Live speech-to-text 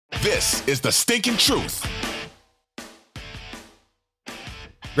This is the Stinkin' Truth.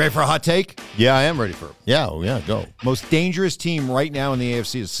 Ready for a hot take? Yeah, I am ready for it. Yeah, go. Most dangerous team right now in the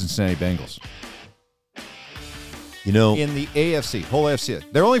AFC is Cincinnati Bengals. You know, In the AFC, whole AFC.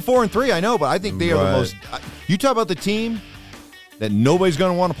 They're only 4-3, I know, but I think they are the most. You talk about the team that nobody's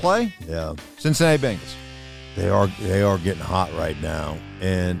going to want to play? yeah, Cincinnati Bengals. they are getting hot right now,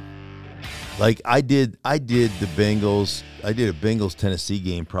 and like I did the Bengals. I did a Bengals Tennessee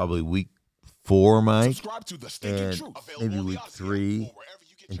game probably week 4, Mike, Subscribe to the Stinkin' and Truth. maybe week 3,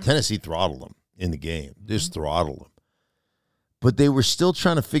 and Tennessee throttled them in the game. Just throttled them, but they were still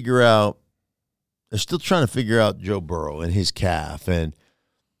trying to figure out. They're still trying to figure out Joe Burrow and his calf, and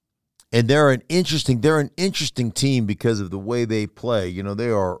they're an interesting team because of the way they play. You know, they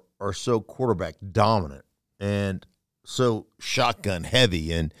are so quarterback dominant and so shotgun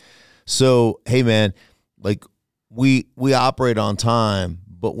heavy, and so hey man, like we operate on time,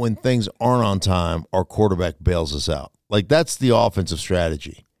 but when things aren't on time, our quarterback bails us out. Like that's the offensive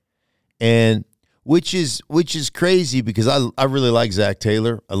strategy, and which is crazy because I really like Zach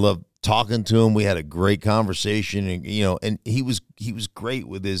Taylor. I love talking to him. We had a great conversation, and and he was great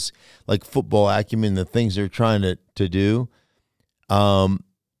with his like football acumen, the things they're trying to do.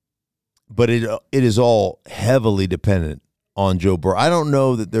 But it is all heavily dependent on Joe Burrow. I don't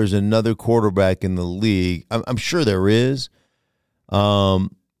know that there's another quarterback in the league. I'm sure there is.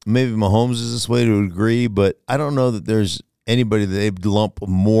 Maybe Mahomes is this way to agree, but I don't know that there's anybody that they'd lump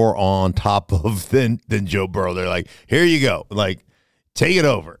more on top of than Joe Burrow. They're like, here you go, like. Take it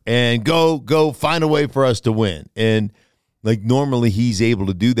over and go find a way for us to win. And like normally he's able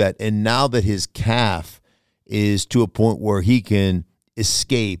to do that. And now that his calf is to a point where he can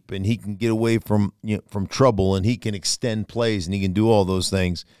escape and he can get away from trouble and he can extend plays and he can do all those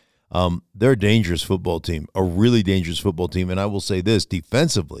things. They're a dangerous football team, a really dangerous football team. And I will say this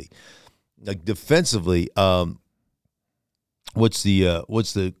defensively, what's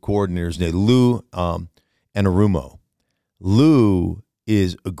the coordinator's name? Lou Anarumo. Lou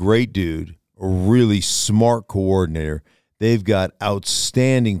is a great dude, a really smart coordinator. They've got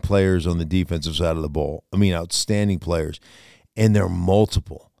outstanding players on the defensive side of the ball. I mean, outstanding players. And they're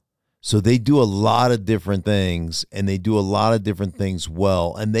multiple. So they do a lot of different things, and they do a lot of different things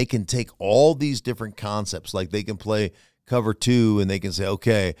well. And they can take all these different concepts. Like they can play cover 2, and they can say,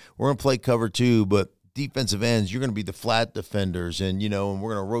 okay, we're going to play cover 2, but defensive ends, you're going to be the flat defenders. And, and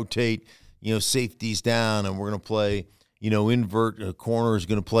we're going to rotate, safeties down, and we're going to play – invert a corner is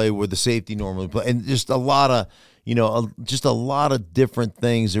going to play where the safety normally play, and just a lot of, just a lot of different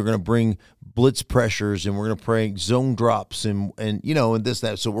things. They're going to bring blitz pressures, and we're going to bring zone drops, and this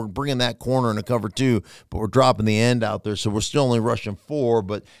that. So we're bringing that corner in a cover 2, but we're dropping the end out there, so we're still only rushing 4.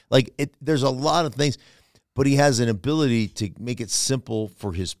 But there's a lot of things, but he has an ability to make it simple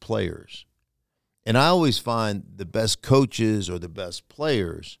for his players, and I always find the best coaches or the best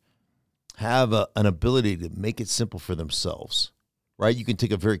players have an ability to make it simple for themselves, right? You can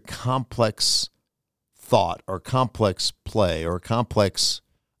take a very complex thought or complex play or complex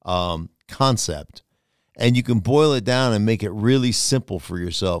concept, and you can boil it down and make it really simple for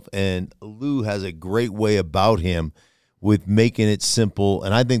yourself. And Lou has a great way about him with making it simple.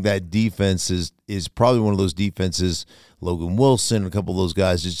 And I think that defense is probably one of those defenses, Logan Wilson, a couple of those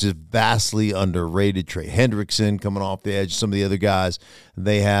guys, is just vastly underrated. Trey Hendrickson coming off the edge, some of the other guys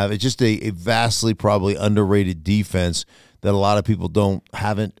they have. It's just a vastly probably underrated defense that a lot of people don't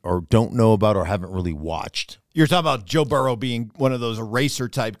know about or haven't really watched. You're talking about Joe Burrow being one of those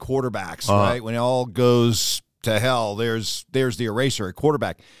eraser-type quarterbacks, right? When it all goes to hell, there's the eraser at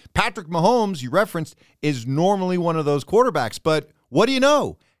quarterback. Patrick Mahomes, you referenced, is normally one of those quarterbacks, but what do you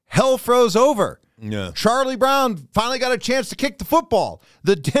know? Hell froze over. Yeah. Charlie Brown finally got a chance to kick the football.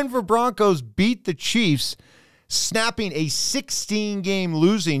 The Denver Broncos beat the Chiefs, snapping a 16-game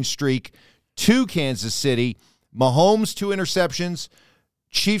losing streak to Kansas City. Mahomes, 2 interceptions.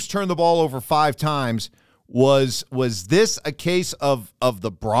 Chiefs turned the ball over 5 times. Was this a case of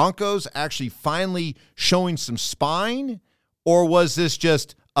the Broncos actually finally showing some spine, or was this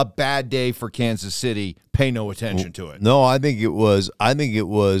just a bad day for Kansas City? Pay no attention to it. No, I think it was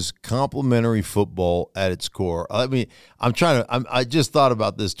complimentary football at its core. I mean, I just thought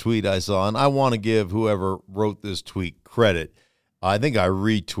about this tweet I saw, and I want to give whoever wrote this tweet credit. I think I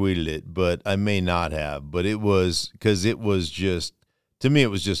retweeted it, but I may not have. But it was because it was just, to me, it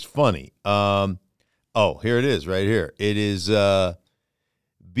was just funny. Oh, here it is right here. It is BHOOKNZ.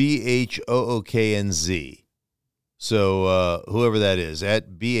 So whoever that is,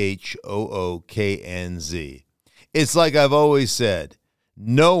 at BHOOKNZ. It's like I've always said,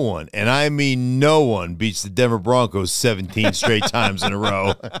 no one, and I mean no one, beats the Denver Broncos 17 straight times in a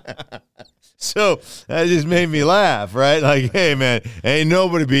row. So that just made me laugh, right? Like, hey, man, ain't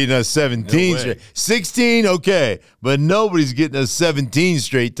nobody beating us 17 straight. 16, okay, but nobody's getting us 17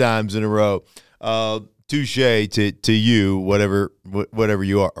 straight times in a row. Touche to you, whatever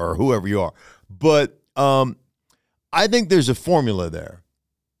you are, or whoever you are. But I think there's a formula there.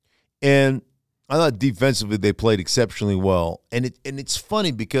 And I thought defensively they played exceptionally well. And it's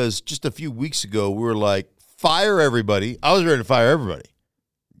funny because just a few weeks ago we were like, fire everybody. I was ready to fire everybody.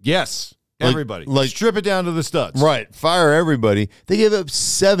 Yes, everybody. Like strip it down to the studs. Right, fire everybody. They gave up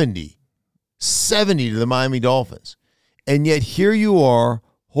 70 to the Miami Dolphins. And yet here you are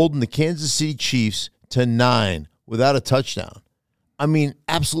holding the Kansas City Chiefs to 9 without a touchdown. I mean,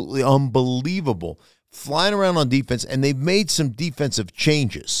 absolutely unbelievable. Flying around on defense, and they've made some defensive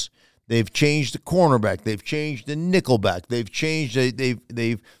changes. They've changed the cornerback. They've changed the nickelback. They've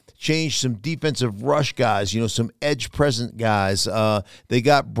changed some defensive rush guys, some edge present guys. They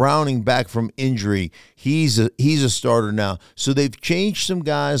got Browning back from injury. He's a starter now. So they've changed some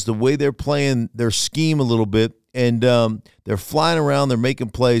guys, the way they're playing their scheme a little bit, and they're flying around, they're making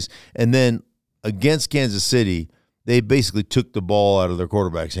plays. And then against Kansas City, they basically took the ball out of their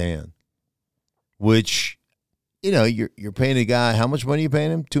quarterback's hand, which, you're paying a guy, how much money are you paying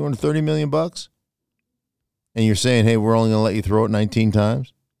him? $230 million? And you're saying, hey, we're only going to let you throw it 19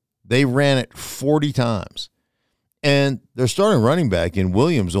 times? They ran it 40 times. And their starting running back in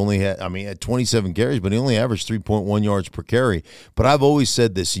Williams had 27 carries, but he only averaged 3.1 yards per carry. But I've always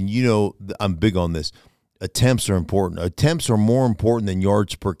said this, and I'm big on this. Attempts are important. Attempts are more important than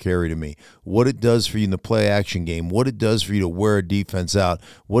yards per carry to me. What it does for you in the play action game, what it does for you to wear a defense out,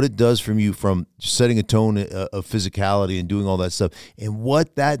 what it does from you from setting a tone of physicality and doing all that stuff, and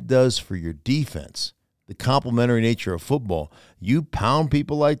what that does for your defense, the complementary nature of football. You pound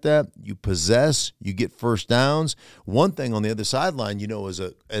people like that, you possess, you get first downs. One thing on the other sideline,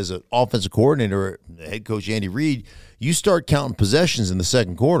 as an offensive coordinator, head coach Andy Reid, you start counting possessions in the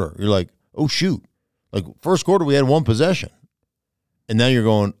second quarter. You're like, oh, shoot. Like, first quarter, we had one possession. And now you're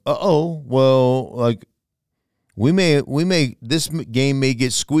going, well, like, this game may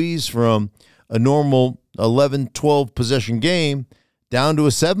get squeezed from a normal 11, 12 possession game down to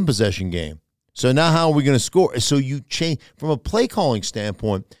a 7 possession game. So now how are we going to score? So you change, from a play calling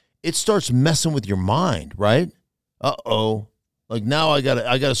standpoint, it starts messing with your mind, right? Like, now I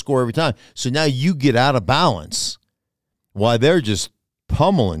gotta score every time. So now you get out of balance while they're just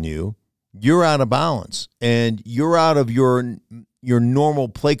pummeling you. You're out of balance, and you're out of your normal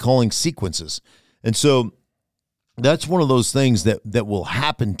play calling sequences. And so that's one of those things that will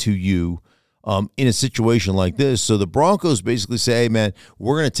happen to you in a situation like this. So the Broncos basically say, hey, man,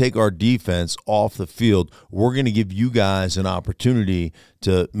 we're going to take our defense off the field. We're going to give you guys an opportunity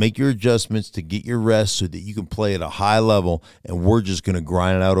to make your adjustments, to get your rest so that you can play at a high level, and we're just going to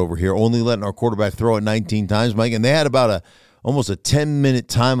grind it out over here, only letting our quarterback throw it 19 times, Mike. And they had about almost a 10-minute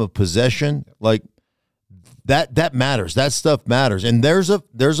time of possession. Like, that matters. That stuff matters. And there's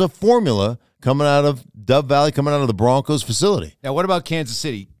a formula coming out of Dove Valley, coming out of the Broncos facility. Now, what about Kansas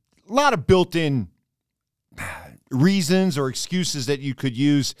City? A lot of built-in reasons or excuses that you could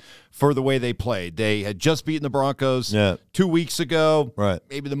use for the way they played. They had just beaten the Broncos 2 weeks ago. Right.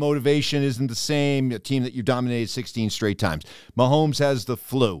 Maybe the motivation isn't the same, a team that you dominated 16 straight times. Mahomes has the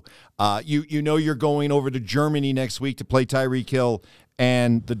flu. You're going over to Germany next week to play Tyreek Hill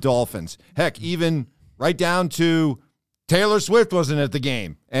and the Dolphins. Heck, even right down to Taylor Swift wasn't at the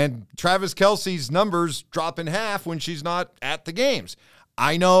game, and Travis Kelce's numbers drop in half when she's not at the games.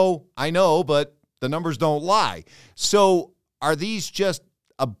 I know, but the numbers don't lie. So are these just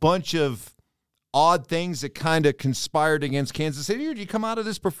a bunch of odd things that kind of conspired against Kansas City, or do you come out of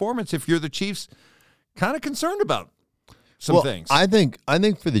this performance, if you're the Chiefs, kind of concerned about some things? I think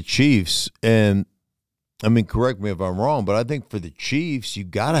for the Chiefs, and I mean, correct me if I'm wrong, but I think for the Chiefs, you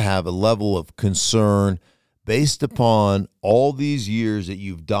got to have a level of concern based upon all these years that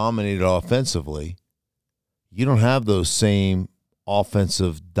you've dominated offensively. You don't have those same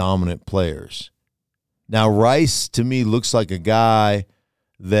offensive dominant players. Now, Rice, to me, looks like a guy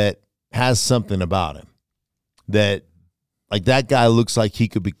that has something about him. That guy looks like he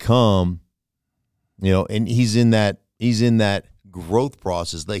could become, and he's in that growth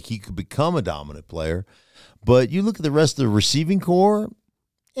process, like he could become a dominant player. But you look at the rest of the receiving core,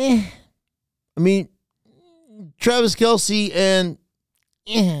 I mean, Travis Kelce and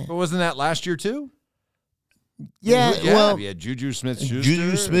But wasn't that last year too? Yeah, well, you had Juju Smith-Schuster.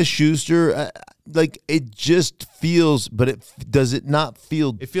 Juju Smith-Schuster, it just feels, but does it not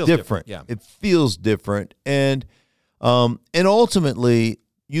feel it feels different? Yeah. It feels different. And And ultimately,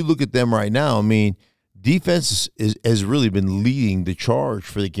 you look at them right now. I mean, defense has really been leading the charge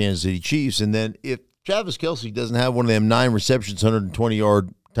for the Kansas City Chiefs. And then if Travis Kelce doesn't have one of them 9 receptions,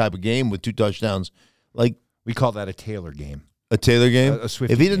 120-yard type of game with 2 touchdowns, like we call that a Taylor game. A Taylor game? A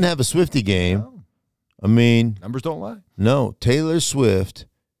Swiftie if he didn't have a Swiftie game, no. I mean. Numbers don't lie. No, Taylor Swift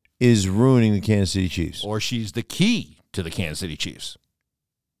is ruining the Kansas City Chiefs. Or she's the key to the Kansas City Chiefs.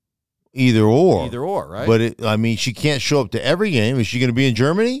 Either or. Either or, right? But, she can't show up to every game. Is she going to be in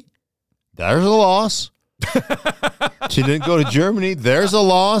Germany? There's a loss. She didn't go to Germany. There's a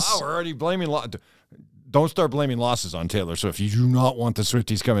loss. Oh, we're already blaming Don't start blaming losses on Taylor Swift. You do not want the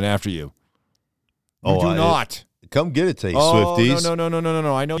Swifties coming after you. You do not. Come get it to you, Swifties.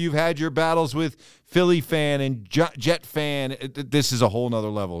 No. I know you've had your battles with Philly fan and Jet fan. This is a whole nother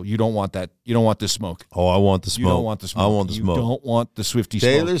level. You don't want that. You don't want this smoke. Oh, I want the smoke. You don't want the smoke. I want the smoke. You don't want the Swiftie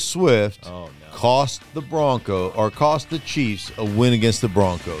Taylor smoke. Swift cost the Chiefs a win against the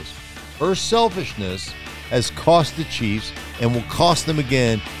Broncos. Her selfishness has cost the Chiefs and will cost them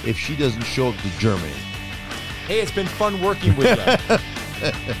again if she doesn't show up to Germany. Hey, it's been fun working with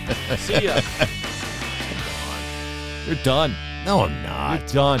you. See ya. You're done. No, I'm not. You're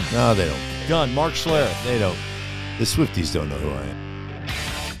done. No, they don't. Done. Mark Schlereth. They don't. The Swifties don't know who I am.